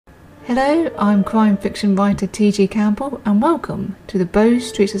Hello, I'm crime fiction writer T.G. Campbell and welcome to the Bow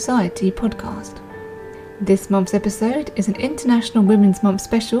Street Society podcast. This month's episode is an International Women's Month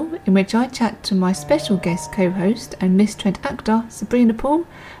special in which I chat to my special guest co-host and Miss Trent actor Sabrina Paul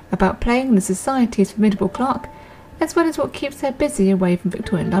about playing the Society's formidable clerk, as well as what keeps her busy away from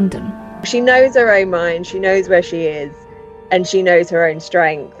Victorian London. She knows her own mind, she knows where she is, and she knows her own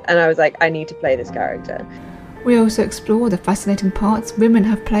strength, and I was like, I need to play this character. We also explore the fascinating parts women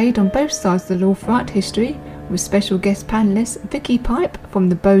have played on both sides of the law throughout history, with special guest panellist Vicky Pipe from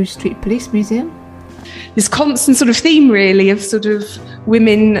the Bow Street Police Museum. This constant sort of theme really of sort of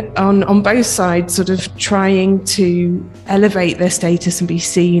women on both sides sort of trying to elevate their status and be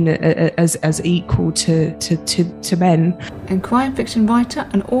seen as equal to men. And crime fiction writer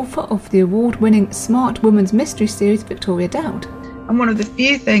and author of the award-winning Smart Women's Mystery series Victoria Dowd. And one of the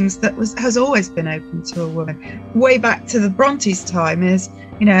few things that has always been open to a woman, way back to the Bronte's time, is,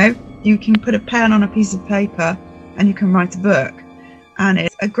 you can put a pen on a piece of paper and you can write a book. And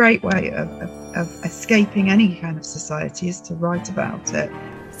it's a great way of escaping any kind of society is to write about it.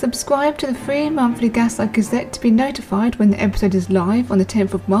 Subscribe to the free monthly Gaslight Gazette to be notified when the episode is live on the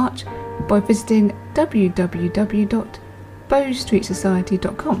 10th of March by visiting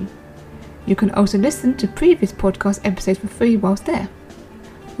www.bowstreetsociety.com. You can also listen to previous podcast episodes for free whilst there.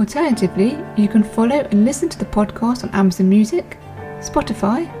 Alternatively, you can follow and listen to the podcast on Amazon Music,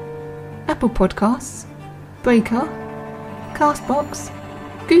 Spotify, Apple Podcasts, Breaker, Castbox,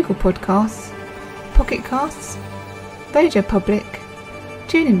 Google Podcasts, Pocket Casts, Radio Public,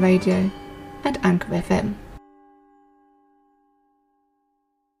 TuneIn Radio and Anchor FM.